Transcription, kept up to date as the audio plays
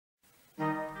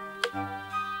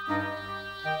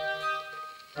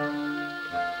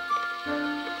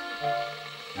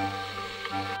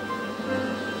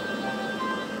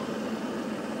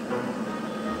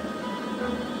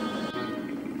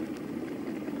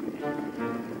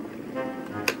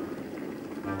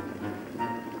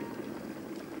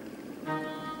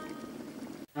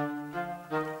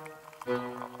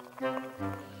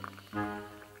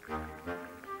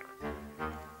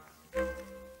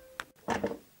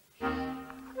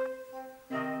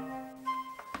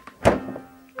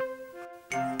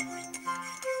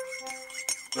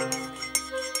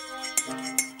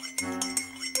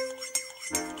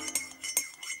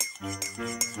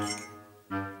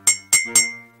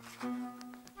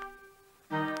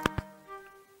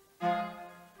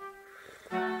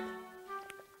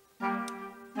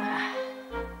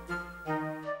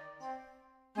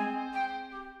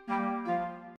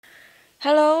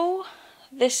Hello,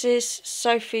 this is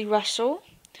Sophie Russell,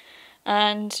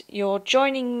 and you're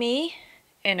joining me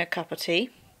in a cup of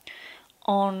tea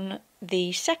on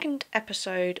the second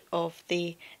episode of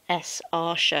the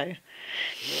SR show.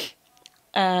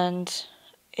 And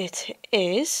it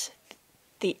is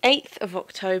the 8th of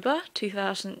October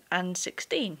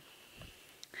 2016.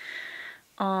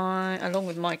 Along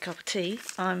with my cup of tea,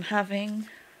 I'm having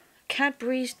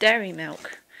Cadbury's Dairy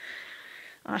Milk.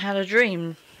 I had a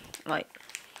dream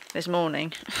this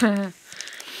morning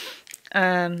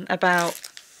about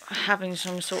having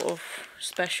some sort of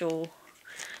special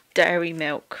dairy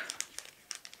milk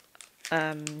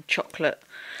chocolate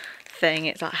thing.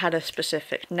 It had a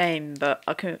specific name, but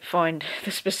I couldn't find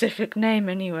the specific name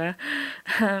anywhere,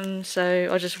 so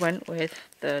I just went with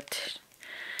the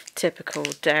typical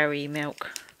dairy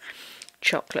milk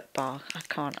chocolate bar. I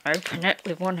can't open it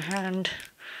with one hand.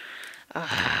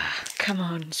 Come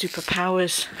on,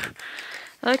 superpowers.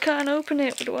 I can't open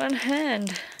it with one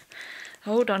hand.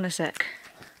 Hold on a sec.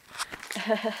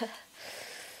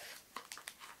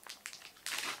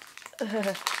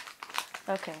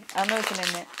 Okay, I'm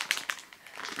opening it.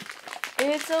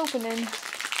 It's opening.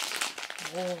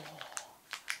 Whoa.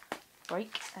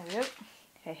 Break. There we go.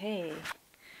 Hey.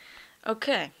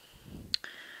 Okay.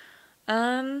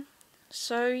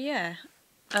 So yeah.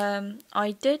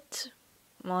 I did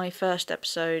my first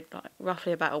episode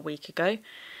roughly about a week ago,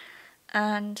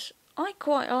 and I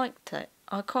quite liked it.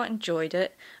 I quite enjoyed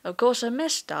it. Of course I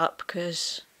messed up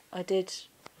because I did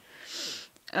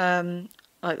the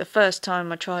first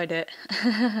time I tried it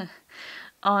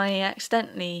I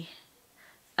accidentally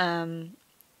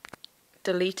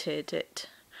deleted it,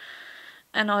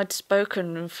 and I'd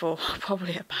spoken for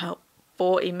probably about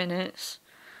 40 minutes,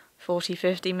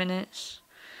 50 minutes.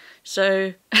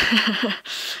 So,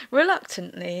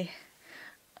 reluctantly,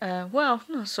 well,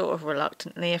 not sort of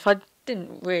reluctantly, if I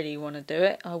didn't really want to do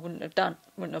it, I wouldn't have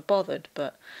bothered,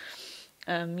 but,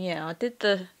 yeah, I did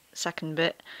the second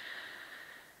bit,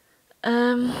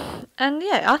 and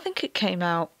yeah, I think it came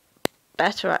out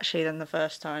better, actually, than the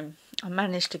first time. I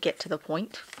managed to get to the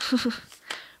point,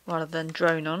 rather than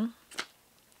drone on.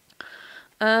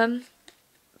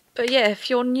 But yeah, if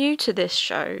you're new to this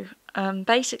show,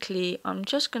 basically I'm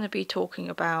just going to be talking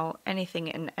about anything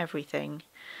and everything.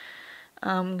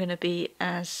 I'm going to be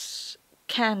as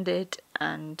candid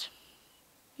and,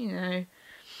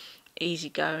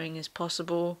 easygoing as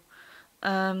possible.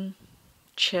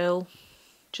 Chill.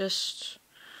 Just,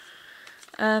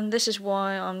 this is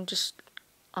why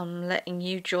I'm letting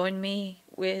you join me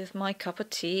with my cup of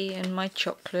tea and my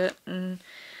chocolate, and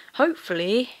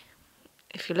hopefully,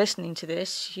 if you're listening to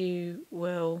this, you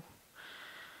will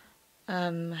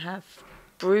have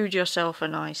brewed yourself a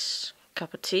nice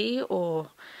cup of tea,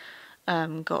 or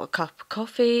got a cup of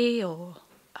coffee, or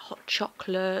hot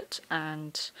chocolate,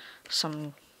 and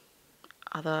some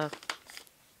other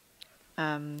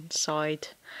side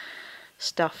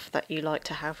stuff that you like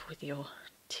to have with your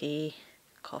tea,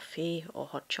 coffee, or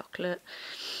hot chocolate.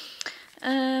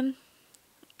 And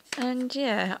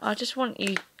yeah, I just want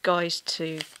you guys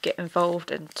to get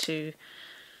involved and to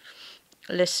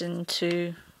listen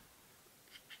to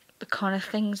the kind of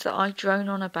things that I drone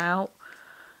on about.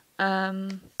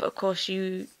 But of course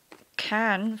you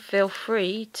can feel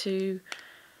free to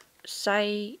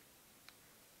say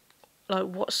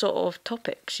what sort of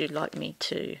topics you'd like me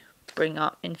to bring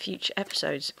up in future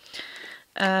episodes.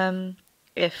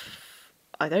 If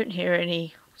I don't hear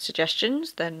any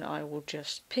suggestions, then I will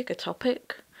just pick a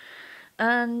topic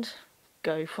and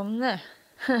go from there.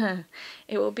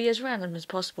 It will be as random as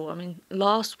possible. I mean,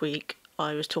 last week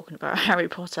I was talking about Harry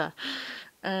Potter,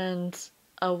 and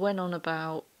I went on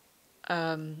about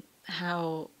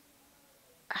how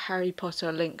Harry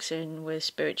Potter links in with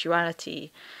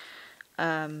spirituality.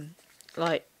 I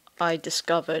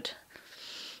discovered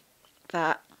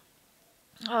that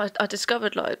I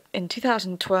discovered in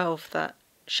 2012 that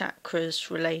chakras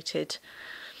related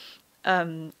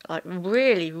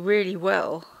really, really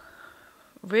well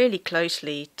really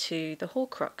closely to the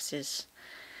Horcruxes.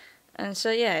 And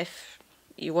so yeah, if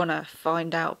you want to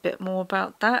find out a bit more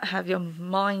about that, have your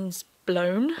minds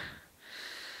blown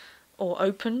or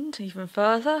opened even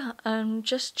further,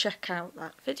 just check out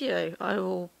that video. I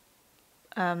will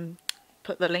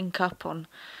put the link up on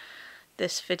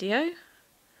this video.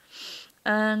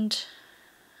 And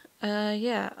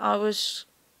yeah,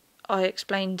 I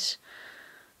explained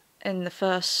in the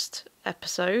first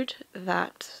episode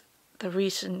that the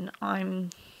reason I'm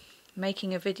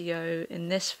making a video in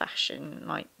this fashion,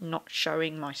 like not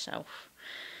showing myself,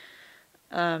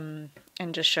 and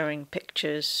just showing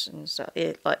pictures and stuff,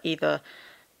 like either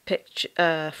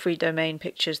free domain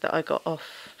pictures that I got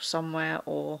off somewhere,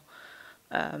 or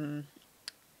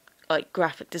like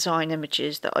graphic design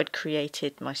images that I'd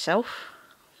created myself,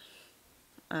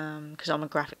 because I'm a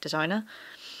graphic designer.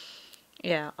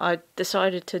 Yeah, I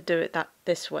decided to do it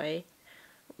this way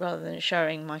rather than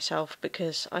showing myself,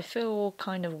 because I feel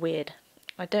kind of weird.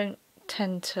 I don't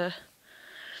tend to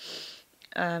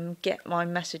get my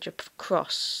message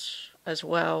across as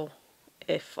well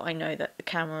if I know that the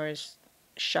camera is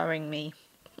showing me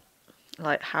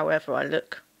like however I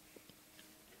look.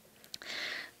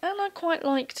 And I quite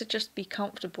like to just be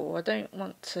comfortable. I don't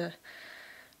want to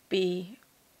be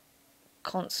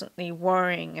constantly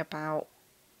worrying about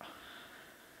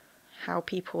how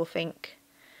people think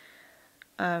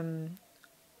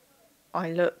I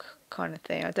look, kind of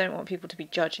thing. I don't want people to be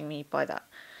judging me by that.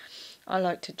 I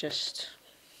like to just,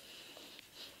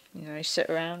 sit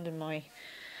around in my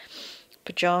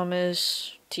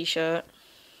pyjamas, t-shirt,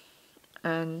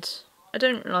 and I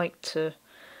don't like to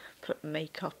put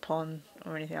makeup on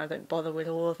or anything. I don't bother with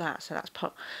all of that, so that's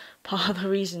part of the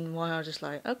reason why I was just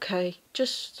like, okay,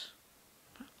 just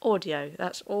audio,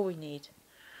 that's all we need.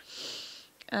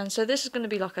 And so this is going to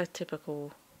be like a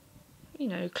typical,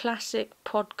 classic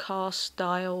podcast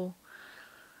style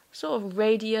sort of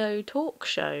radio talk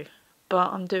show,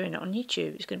 but I'm doing it on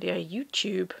YouTube. It's going to be a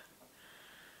YouTube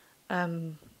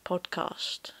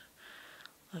podcast,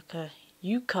 like a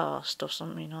Ucast or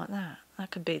something like that.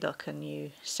 That could be like a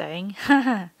new saying.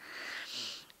 So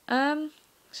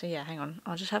yeah, hang on.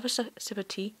 I'll just have a sip of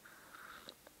tea,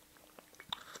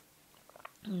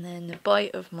 and then a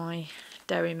bite of my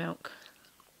dairy milk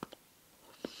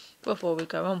before we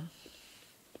go on.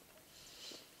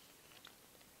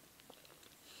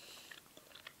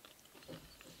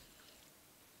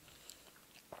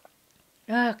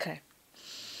 Okay.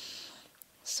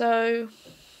 So,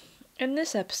 in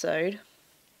this episode,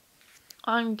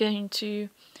 I'm going to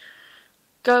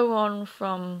go on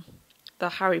from the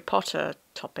Harry Potter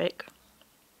topic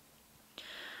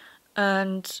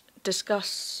and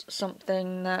discuss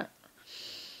something that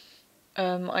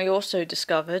I also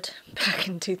discovered back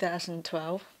in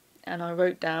 2012, and I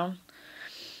wrote down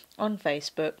on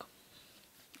Facebook.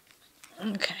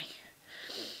 Okay.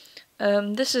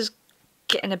 This is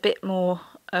getting a bit more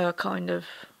kind of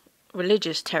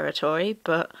religious territory,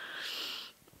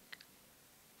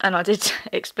 and I did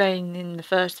explain in the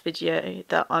first video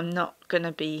that I'm not going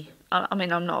to be, I'm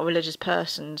not a religious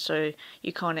person, so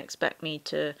you can't expect me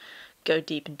to go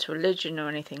deep into religion or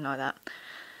anything like that.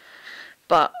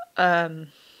 But,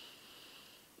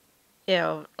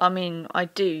 yeah, I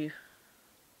do,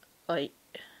 like,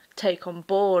 take on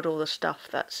board all the stuff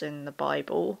that's in the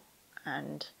Bible,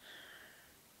 and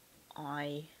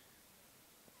I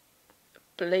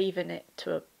believe in it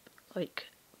to a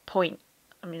point.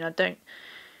 I don't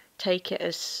take it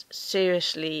as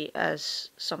seriously as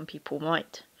some people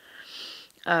might,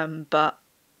 but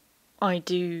I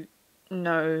do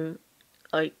know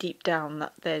deep down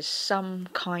that there's some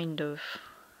kind of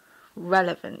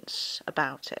relevance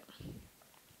about it,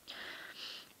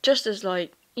 just as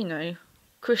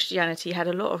Christianity had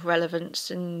a lot of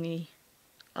relevance in the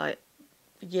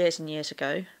years and years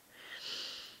ago.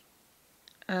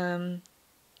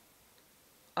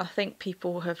 I think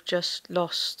people have just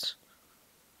lost.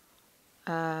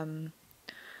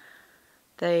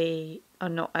 They are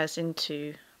not as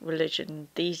into religion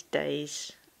these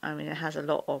days. It has a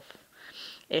lot of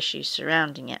issues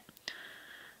surrounding it.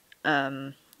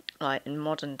 In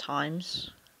modern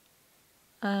times.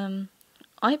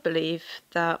 I believe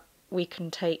that we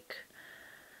can take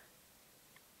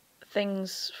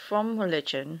things from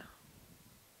religion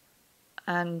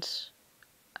and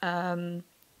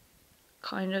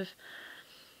kind of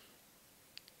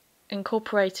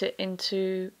incorporate it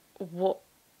into what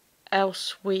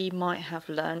else we might have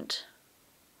learnt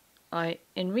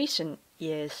in recent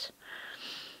years,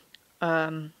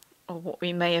 or what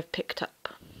we may have picked up,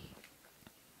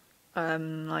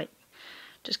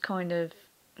 just kind of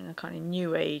in a kind of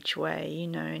new age way,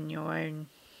 in your own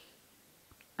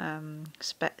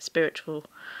spiritual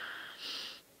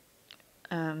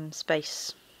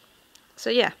space. So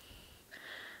yeah,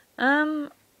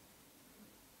 I'm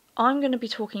going to be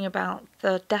talking about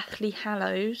the Deathly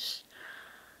Hallows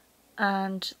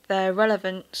and their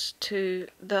relevance to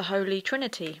the Holy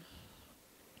Trinity.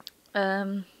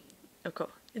 Of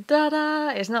course,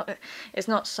 It's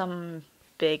not some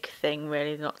big thing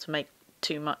really, not to make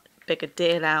too much big a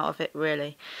deal out of it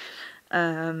really.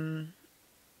 In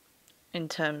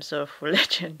terms of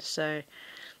religion, so,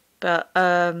 but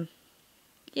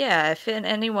yeah, if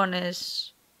anyone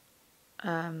is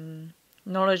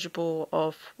knowledgeable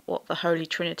of what the Holy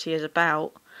Trinity is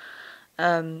about,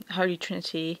 Holy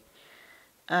Trinity,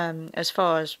 as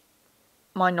far as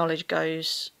my knowledge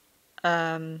goes,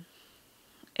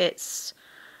 it's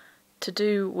to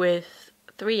do with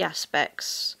three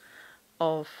aspects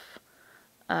of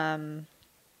our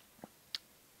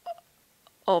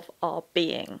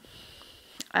being,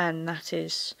 and that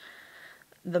is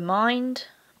the mind,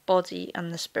 body,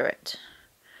 and the spirit.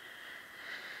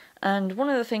 And one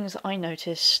of the things that I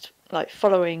noticed, like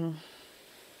following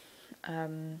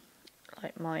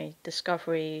like my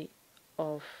discovery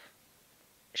of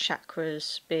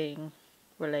chakras being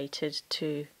related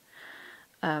to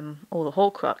all the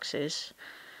Horcruxes,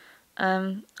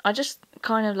 I just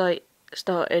kind of like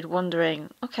started wondering,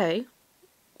 okay,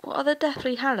 what are the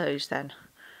Deathly Hallows then?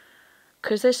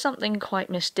 Because there's something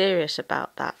quite mysterious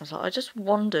about that. I just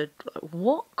wondered, like,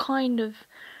 what kind of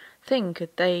thing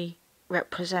could they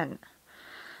represent?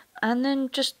 And then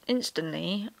just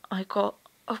instantly I got,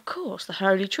 of course, the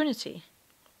Holy Trinity.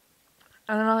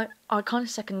 And I kind of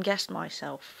second guessed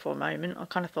myself for a moment. I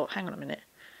kind of thought, hang on a minute,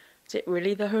 is it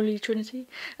really the Holy Trinity?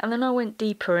 And then I went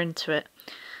deeper into it,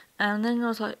 and then I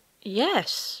was like,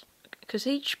 yes, because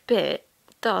each bit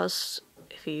does,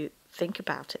 if you think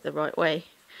about it the right way,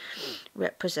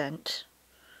 represent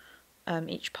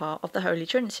each part of the Holy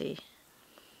Trinity.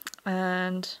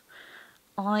 And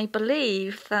I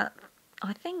believe that,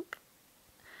 I think,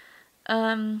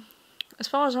 as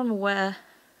far as I'm aware,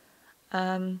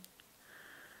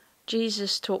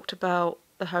 Jesus talked about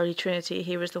the Holy Trinity.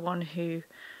 He was the one who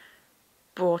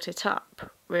brought it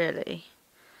up, really.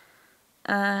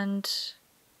 And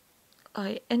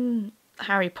in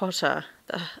Harry Potter,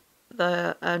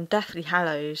 the Deathly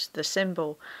Hallows, the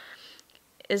symbol,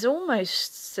 is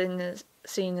almost seen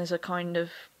as a kind of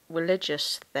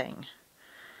religious thing,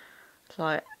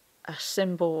 like a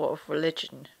symbol of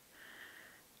religion.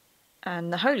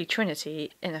 And the Holy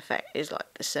Trinity, in effect, is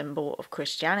like the symbol of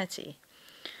Christianity.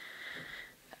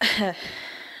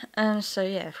 And so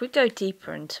yeah, if we go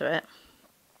deeper into it,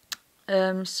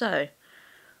 so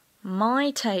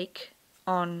my take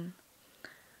on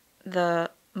the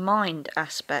mind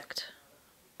aspect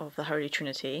of the Holy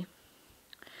Trinity,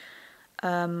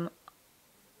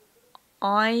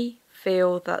 I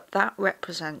feel that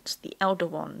represents the Elder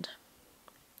Wand.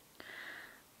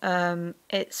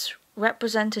 It's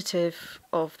representative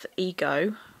of the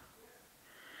ego,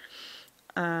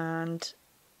 and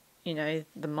you know,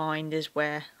 the mind is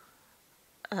where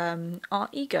our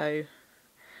ego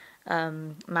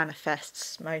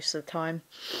manifests most of the time.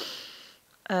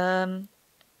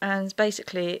 And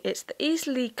basically it's the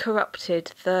easily corrupted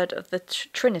third of the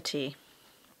Trinity.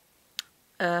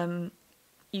 We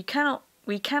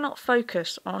cannot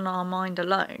focus on our mind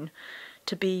alone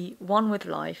to be one with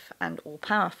life and all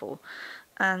powerful,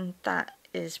 and that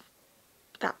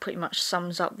pretty much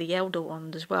sums up the Elder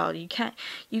Wand as well. You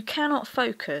cannot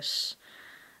focus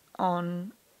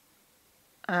on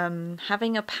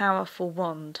having a powerful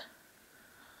wand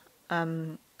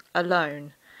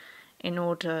alone in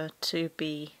order to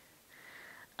be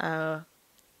a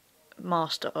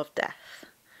master of death.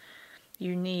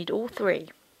 You need all three.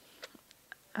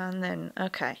 And then,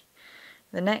 okay,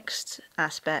 the next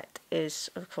aspect is,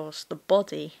 of course, the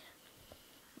body.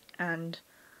 And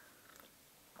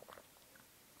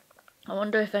I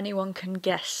wonder if anyone can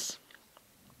guess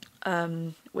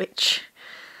which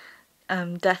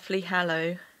Deathly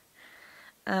Hallow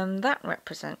that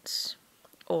represents,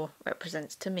 or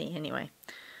represents to me anyway.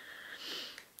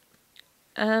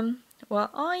 Well,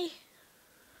 I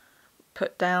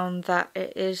put down that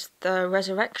it is the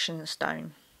Resurrection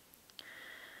Stone.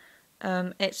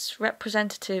 It's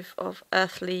representative of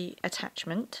earthly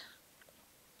attachment,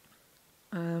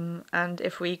 and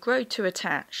if we grow too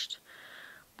attached,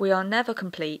 we are never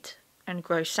complete and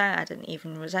grow sad and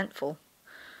even resentful.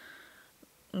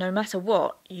 No matter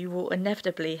what, you will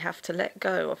inevitably have to let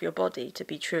go of your body to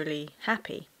be truly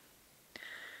happy.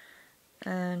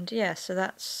 And yeah, so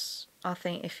that's, I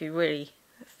think, if you really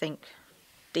think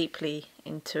deeply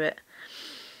into it,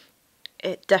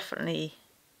 it definitely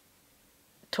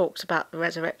talks about the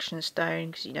resurrection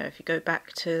stone, because, you know, if you go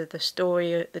back to the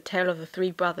story, the tale of the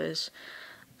three brothers,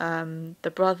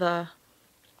 the brother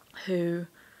who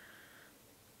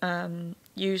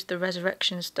used the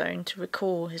resurrection stone to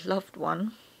recall his loved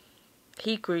one,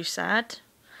 he grew sad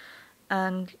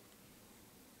and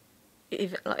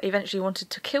eventually wanted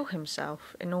to kill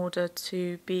himself in order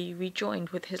to be rejoined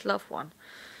with his loved one,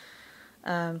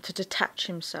 to detach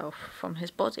himself from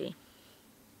his body.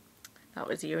 That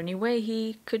was the only way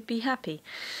he could be happy.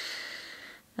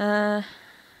 So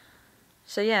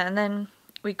yeah, and then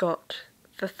we got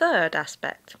the third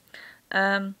aspect.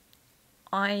 I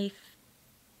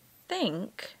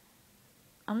think,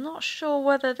 I'm not sure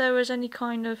whether there was any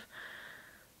kind of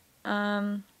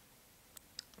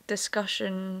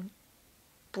discussion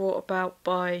brought about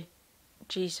by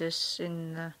Jesus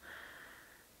in the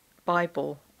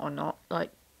Bible or not,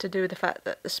 like to do with the fact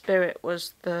that the Spirit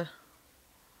was the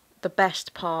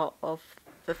best part of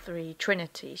the three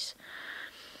Trinities.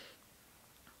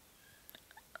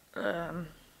 But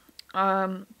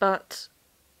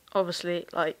obviously,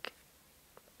 like,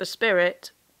 the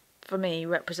Spirit for me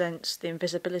represents the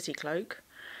invisibility cloak,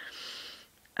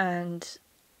 and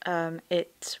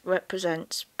it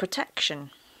represents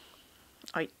protection,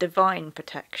 like divine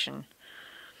protection.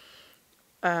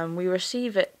 We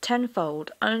receive it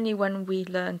tenfold only when we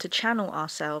learn to channel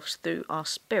ourselves through our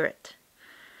spirit.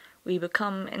 We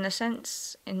become, in a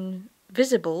sense,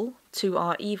 invisible to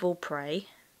our evil prey,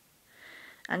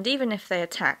 and even if they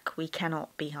attack, we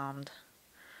cannot be harmed.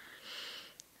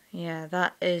 Yeah,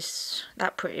 that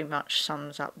pretty much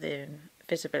sums up the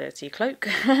invisibility cloak.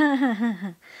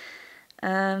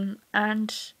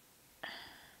 And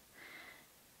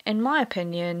in my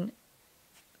opinion,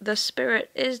 the Spirit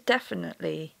is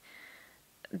definitely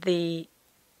the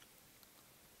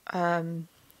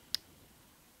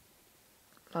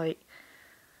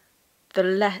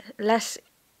less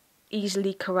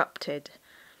easily corrupted.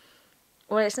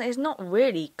 Well, it's not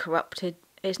really corrupted.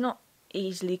 It's not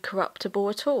easily corruptible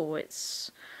at all.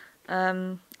 It's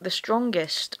the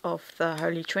strongest of the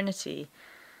Holy Trinity.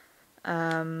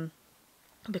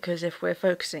 Because if we're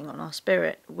focusing on our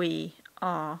spirit, we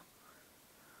are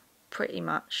pretty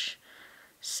much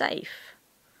safe,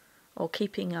 or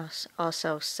keeping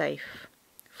ourselves safe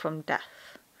from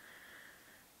death.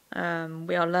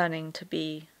 We are learning to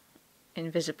be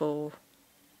invisible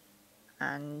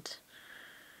and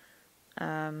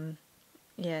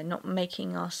not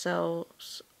making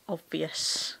ourselves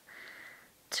obvious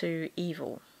to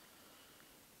evil.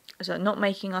 So not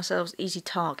making ourselves easy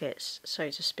targets, so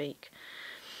to speak.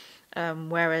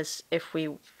 Whereas if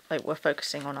we're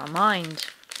focusing on our mind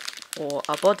or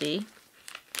our body,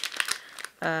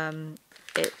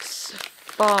 it's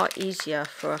far easier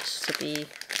for us to be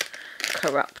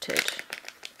corrupted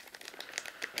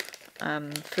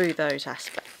through those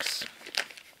aspects.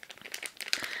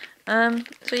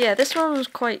 So yeah, this one was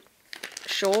quite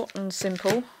short and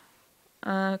simple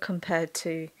compared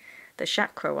to the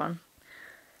chakra one.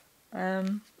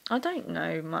 I don't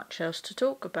know much else to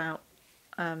talk about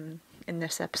in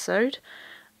this episode.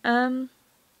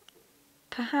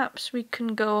 Perhaps we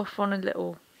can go off on a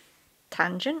little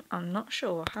tangent. I'm not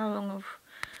sure. How long have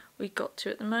we got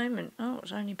to at the moment? Oh,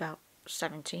 it's only about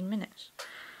 17 minutes.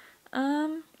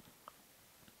 But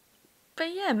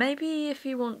yeah, maybe if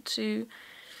you want to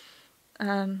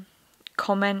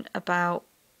comment about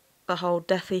the whole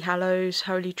Deathly Hallows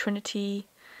Holy Trinity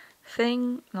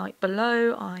thing, like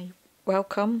below, I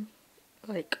welcome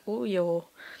like all your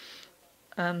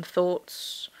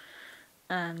thoughts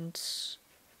and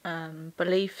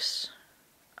beliefs.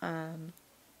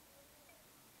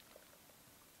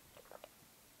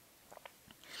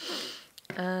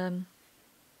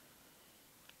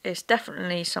 It's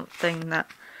definitely something that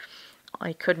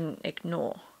I couldn't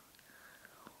ignore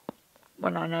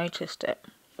when I noticed it.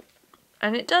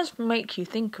 And it does make you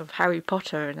think of Harry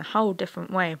Potter in a whole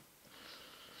different way.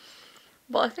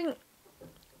 But I think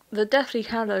the Deathly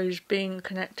Hallows being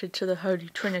connected to the Holy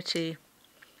Trinity,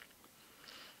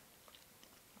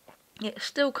 it's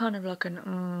still kind of like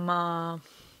an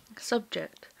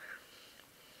subject.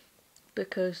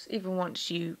 Because even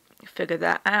once you figure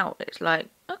that out, it's like,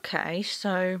 okay,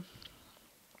 so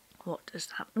what does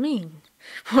that mean?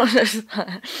 What does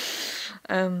that...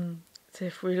 So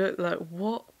if we look like,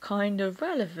 what kind of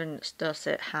relevance does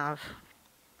it have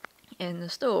in the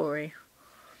story?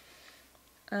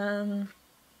 I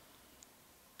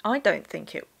don't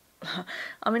think it...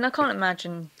 I mean, I can't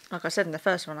imagine, like I said in the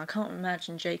first one, I can't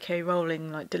imagine J.K.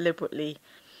 Rowling like deliberately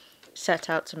set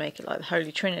out to make it like the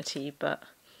Holy Trinity, but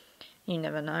you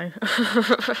never know.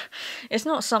 It's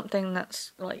not something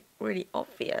that's like really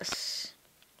obvious.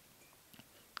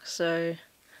 So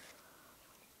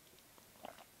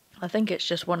I think it's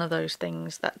just one of those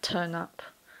things that turn up.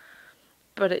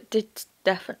 But it did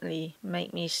definitely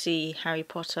make me see Harry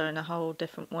Potter in a whole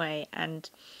different way. And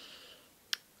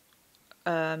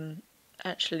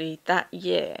actually that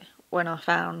year, when I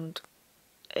found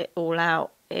it all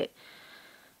out, it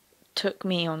took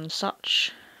me on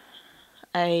such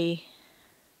an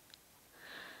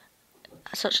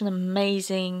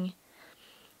amazing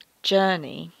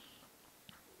journey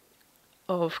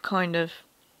of kind of,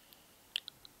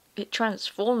 it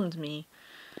transformed me,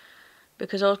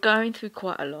 because I was going through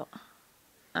quite a lot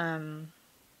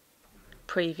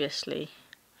previously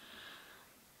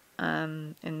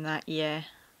in that year,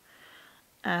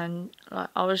 and like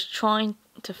I was trying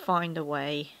to find a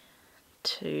way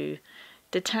to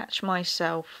detach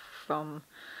myself from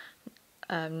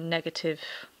negative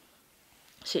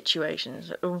situations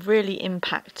that were really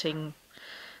impacting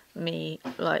me,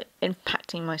 like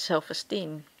impacting my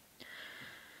self-esteem.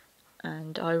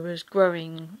 And I was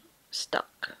growing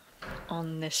stuck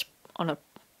on a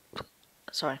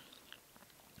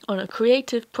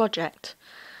creative project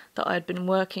that I'd been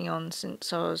working on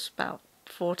since I was about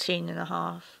 14 and a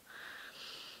half.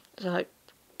 So like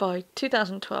by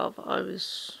 2012 I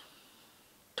was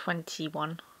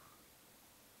 21.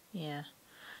 Yeah,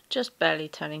 just barely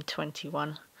turning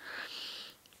 21.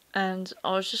 And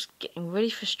I was just getting really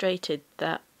frustrated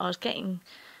that I was getting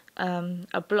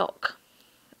a block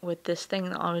with this thing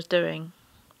that I was doing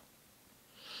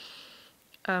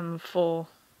for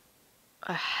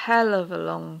a hell of a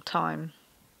long time.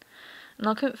 And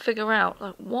I couldn't figure out,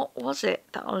 like, what was it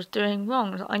that I was doing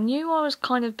wrong. I knew I was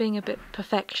kind of being a bit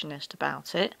perfectionist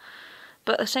about it,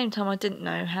 but at the same time I didn't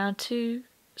know how to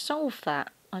solve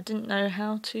that. I didn't know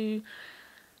how to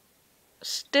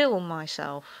still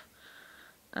myself.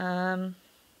 In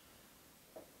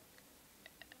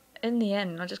the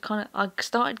end, I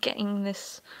started getting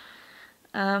this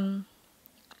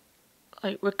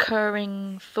like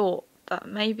recurring thought that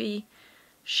maybe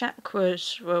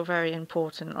chakras were very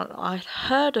important. I'd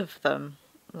heard of them,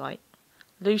 like,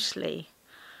 loosely,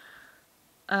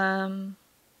 but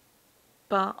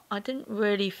I didn't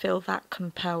really feel that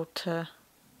compelled to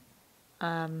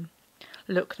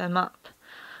look them up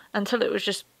until it was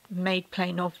just made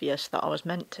plain obvious that I was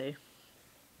meant to.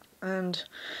 And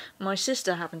my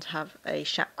sister happened to have a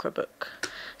chakra book,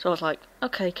 so I was like,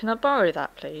 okay, can I borrow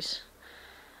that please?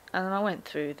 And then I went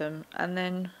through them, and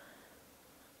then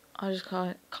I just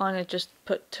kind of just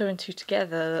put two and two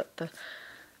together, that the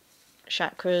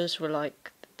chakras were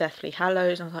like Deathly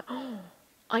Hallows, and I was like, oh,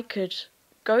 I could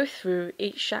go through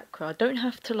each chakra. I don't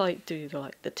have to like do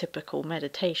like the typical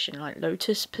meditation, like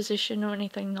lotus position or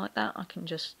anything like that. I can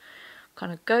just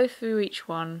kind of go through each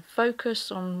one,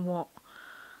 focus on what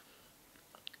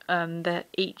that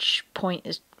each point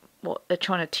is, what they're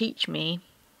trying to teach me,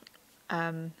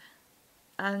 and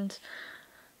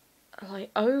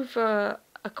like over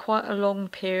quite a long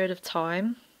period of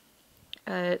time,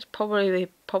 it's probably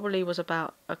was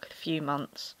about a few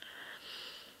months,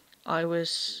 I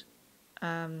was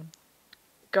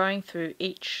going through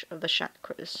each of the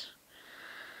chakras,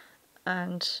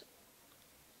 and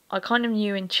I kind of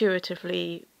knew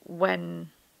intuitively when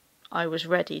I was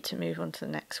ready to move on to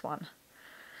the next one.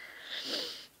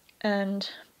 And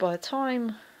by the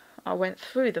time I went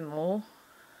through them all,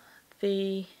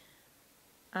 the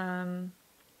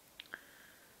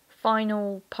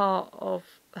final part of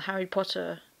the Harry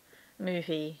Potter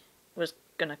movie was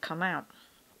gonna come out.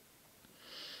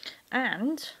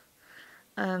 And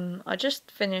I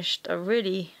just finished a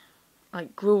really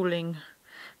like grueling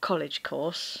college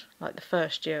course, like the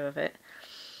first year of it.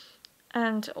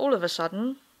 And all of a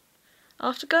sudden,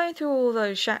 after going through all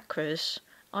those chakras,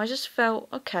 I just felt,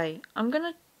 okay, I'm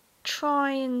gonna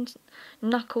try and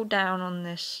knuckle down on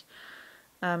this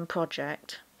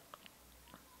project.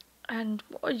 And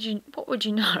what would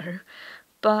you know?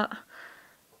 But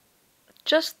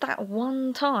just that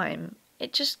one time,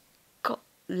 it just got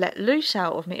let loose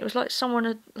out of me. It was like someone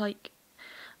had like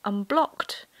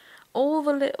unblocked all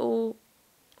the little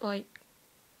like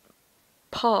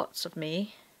parts of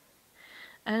me,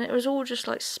 and it was all just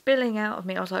like spilling out of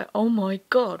me. I was like, oh my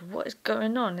god, what is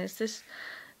going on? So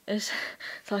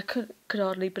I could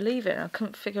hardly believe it. I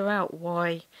couldn't figure out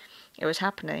why it was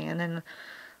happening. And then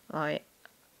like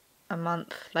a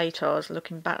month later, I was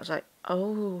looking back, I was like,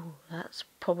 oh, that's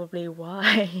probably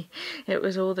why. It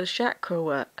was all the chakra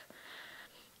work.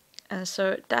 And so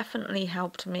it definitely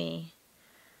helped me.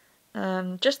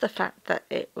 Just the fact that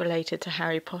it related to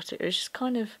Harry Potter, it was just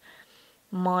kind of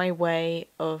my way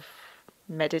of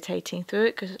meditating through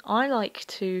it, because I like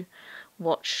to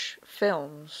watch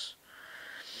films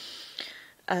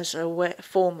as a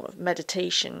form of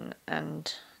meditation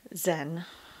and Zen,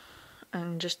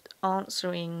 and just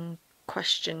answering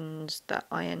questions that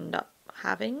I end up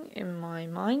having in my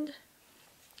mind.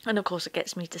 And of course it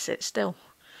gets me to sit still.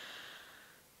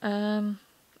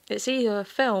 It's either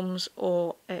films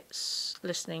or it's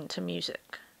listening to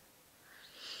music.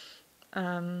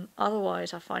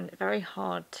 Otherwise I find it very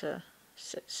hard to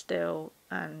sit still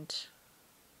and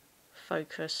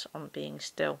focus on being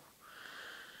still.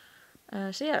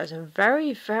 So yeah, it was a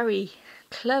very, very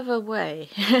clever way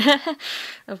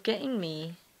of getting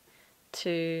me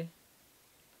to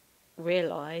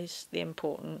realise the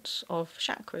importance of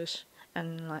chakras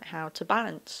and like how to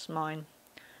balance mine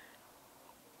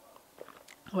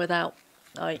without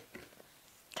like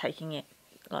taking it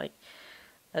like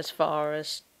as far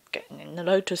as getting in the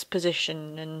lotus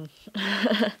position and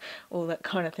all that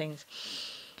kind of things.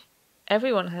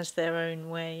 Everyone has their own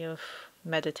way of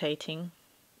meditating,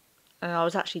 and I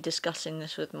was actually discussing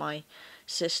this with my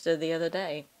sister the other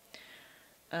day.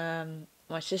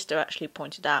 My sister actually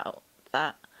pointed out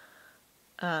that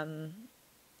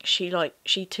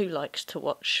she too likes to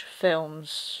watch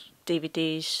films,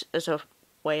 DVDs as a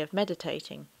way of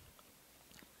meditating,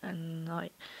 and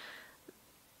like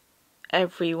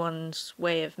everyone's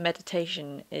way of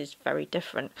meditation is very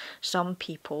different. Some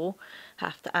people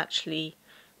have to actually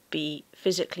be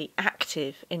physically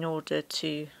active in order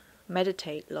to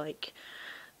meditate, like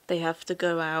they have to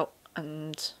go out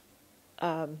and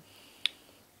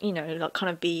like kind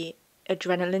of be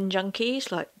adrenaline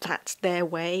junkies, like that's their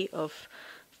way of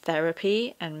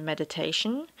therapy and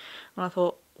meditation. And I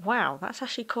thought, wow, that's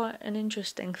actually quite an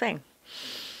interesting thing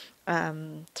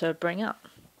to bring up.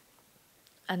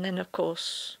 And then of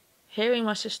course hearing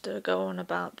my sister go on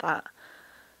about that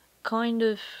kind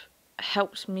of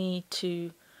helps me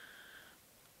to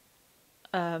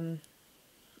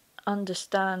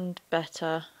understand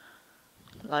better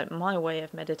like my way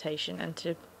of meditation, and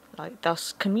to like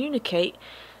thus communicate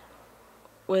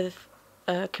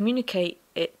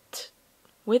it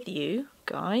with you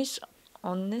guys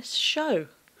on this show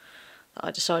that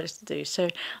I decided to do. So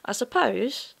I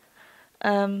suppose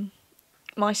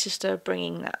my sister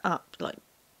bringing that up like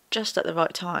just at the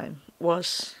right time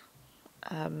was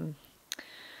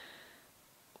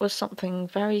something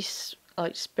very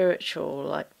like spiritual,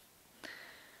 like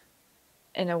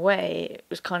in a way it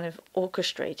was kind of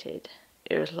orchestrated.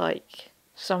 It was like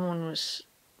someone was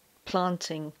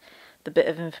planting the bit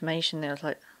of information there. I was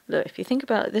like, look, if you think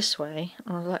about it this way,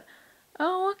 and I was like,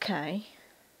 oh, okay.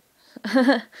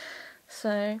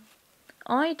 So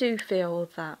I do feel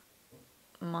that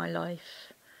my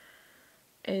life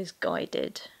is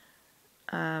guided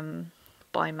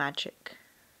by magic,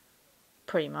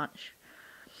 pretty much.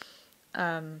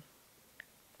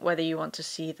 Whether you want to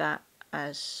see that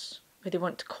as, whether you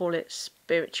want to call it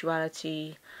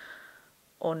spirituality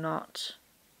or not,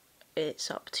 it's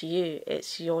up to you.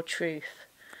 It's your truth.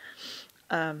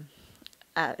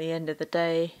 At the end of the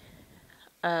day,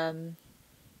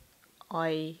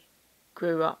 I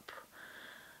grew up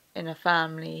in a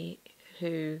family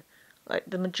who, like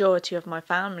the majority of my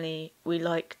family, we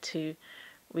like to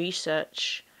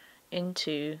research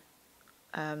into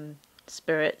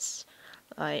spirits.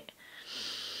 Like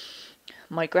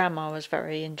my grandma was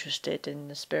very interested in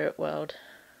the spirit world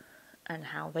and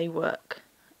how they work.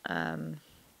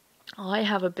 I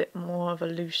have a bit more of a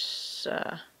loose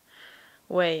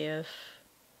way of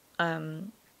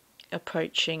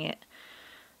approaching it.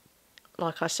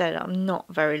 Like I said, I'm not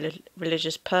a very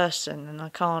religious person, and I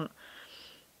can't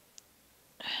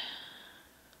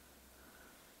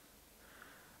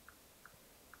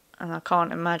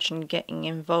imagine getting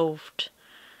involved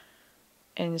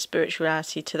in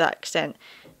spirituality to that extent.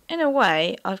 In a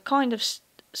way, I've kind of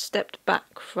stepped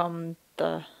back from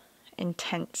the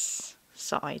intense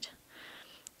side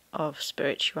of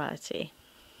spirituality.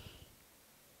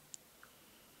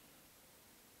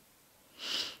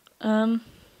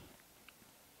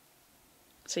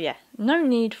 So yeah, no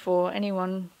need for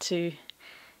anyone to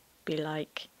be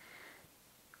like,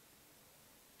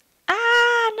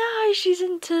 no, she's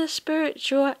into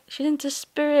spirits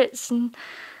and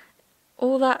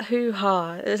all that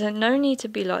hoo-ha. There's no need to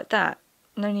be like that.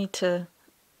 No need to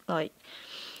like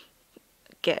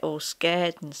get all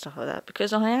scared and stuff like that,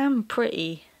 because I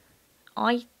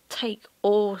take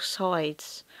all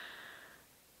sides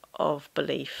of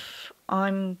belief.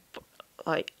 I've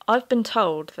been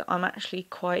told that I'm actually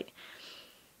quite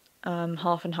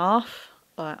half and half.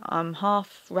 Like I'm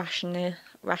half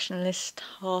rationalist,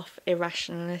 half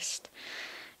irrationalist.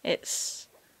 It's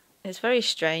very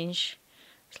strange.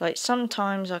 It's like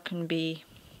sometimes I can be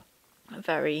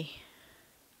very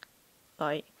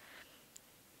like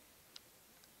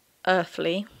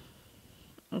earthly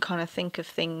and kind of think of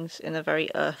things in a very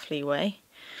earthly way.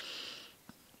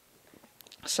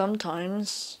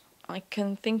 Sometimes I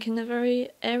can think in a very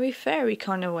airy-fairy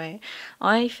kind of way.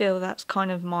 I feel that's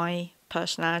kind of my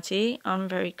personality. I'm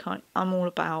all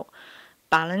about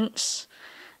balance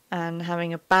and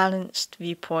having a balanced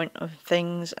viewpoint of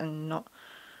things and not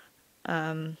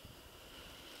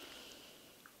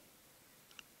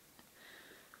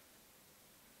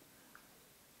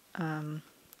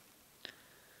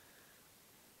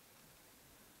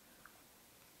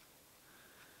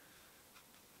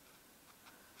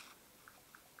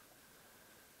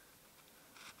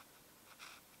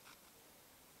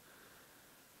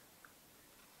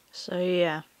so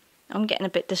yeah, I'm getting a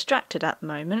bit distracted at the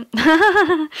moment.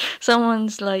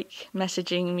 Someone's like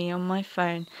messaging me on my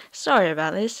phone. Sorry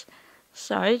about this.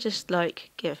 Sorry, just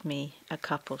like give me a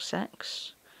couple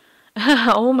secs.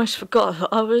 I almost forgot that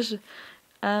I was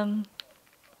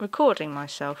recording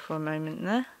myself for a moment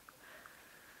there.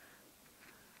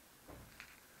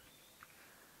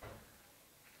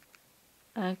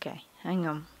 Okay, hang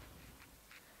on.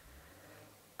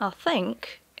 I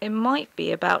think it might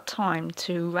be about time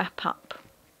to wrap up.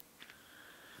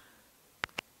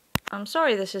 I'm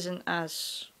sorry this isn't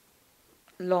as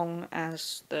long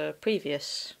as the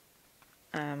previous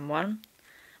one.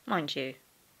 Mind you,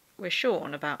 we're short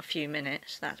on about a few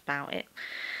minutes, that's about it.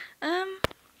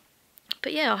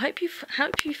 But yeah, I hope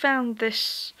you found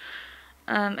this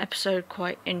episode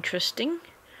quite interesting.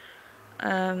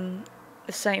 The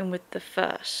same with the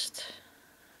first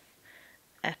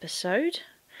episode.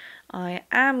 I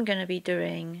am going to be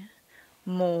doing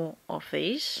more of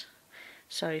these,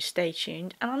 so stay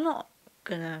tuned. And I'm not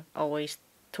going to always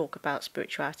talk about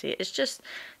spirituality. It's just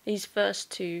these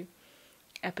first two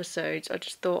episodes, I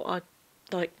just thought I'd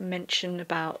like mention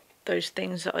about those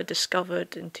things that I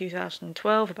discovered in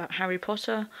 2012 about Harry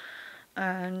Potter,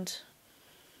 and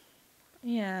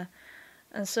yeah.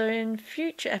 And so in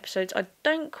future episodes, I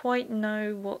don't quite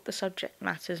know what the subject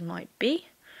matters might be.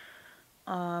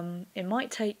 It might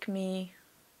take me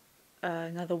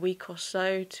another week or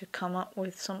so to come up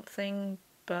with something,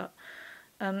 but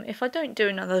if I don't do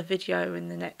another video in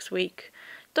the next week,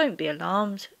 don't be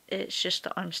alarmed. It's just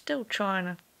that I'm still trying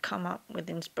to come up with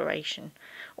inspiration,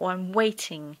 or I'm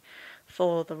waiting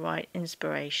for the right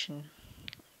inspiration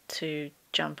to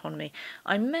jump on me.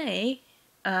 I may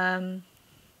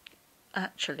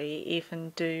actually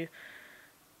even do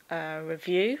a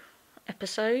review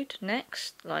episode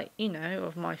next, like, you know,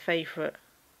 of my favourite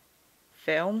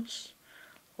films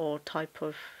or type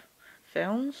of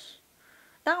films.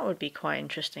 That would be quite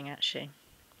interesting, actually.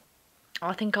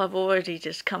 I think I've already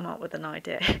just come up with an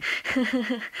idea.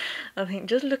 I think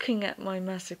just looking at my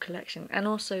massive collection and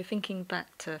also thinking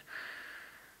back to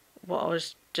what I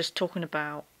was just talking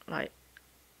about, like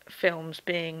films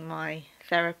being my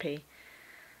therapy,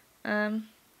 I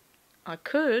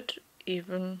could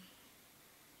even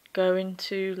go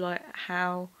into like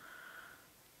how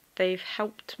they've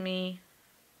helped me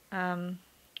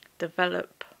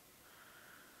develop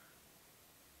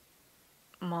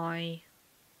my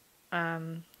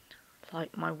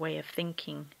like my way of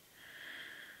thinking.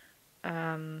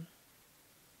 You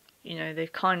know,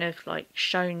 they've kind of like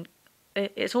shown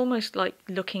it's almost like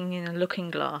looking in a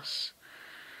looking glass,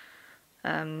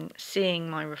 seeing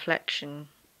my reflection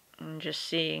and just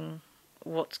seeing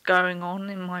what's going on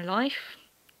in my life,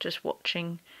 just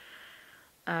watching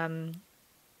a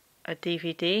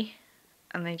DVD,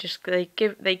 and they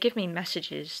give me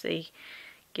messages, they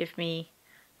give me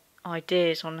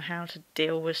ideas on how to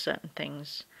deal with certain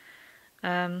things.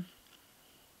 Yeah,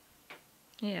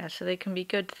 so they can be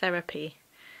good therapy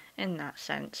in that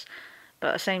sense. But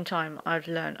at the same time, I've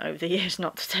learned over the years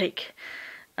not to take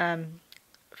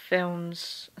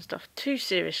films and stuff too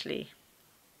seriously.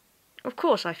 Of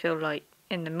course, I feel like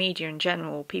in the media in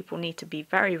general, people need to be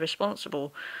very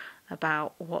responsible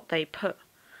about what they put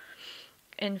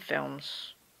in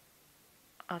films.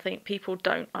 I think people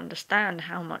don't understand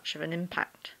how much of an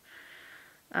impact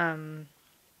the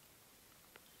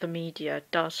media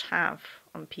does have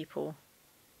on people,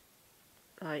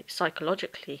 like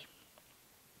psychologically.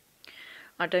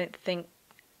 I don't think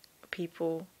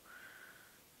people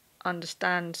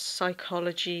understand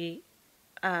psychology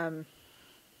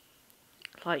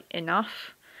like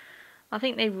enough. I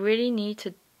think they really need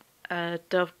to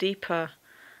delve deeper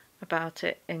about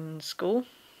it in school.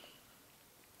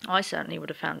 I certainly would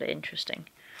have found it interesting.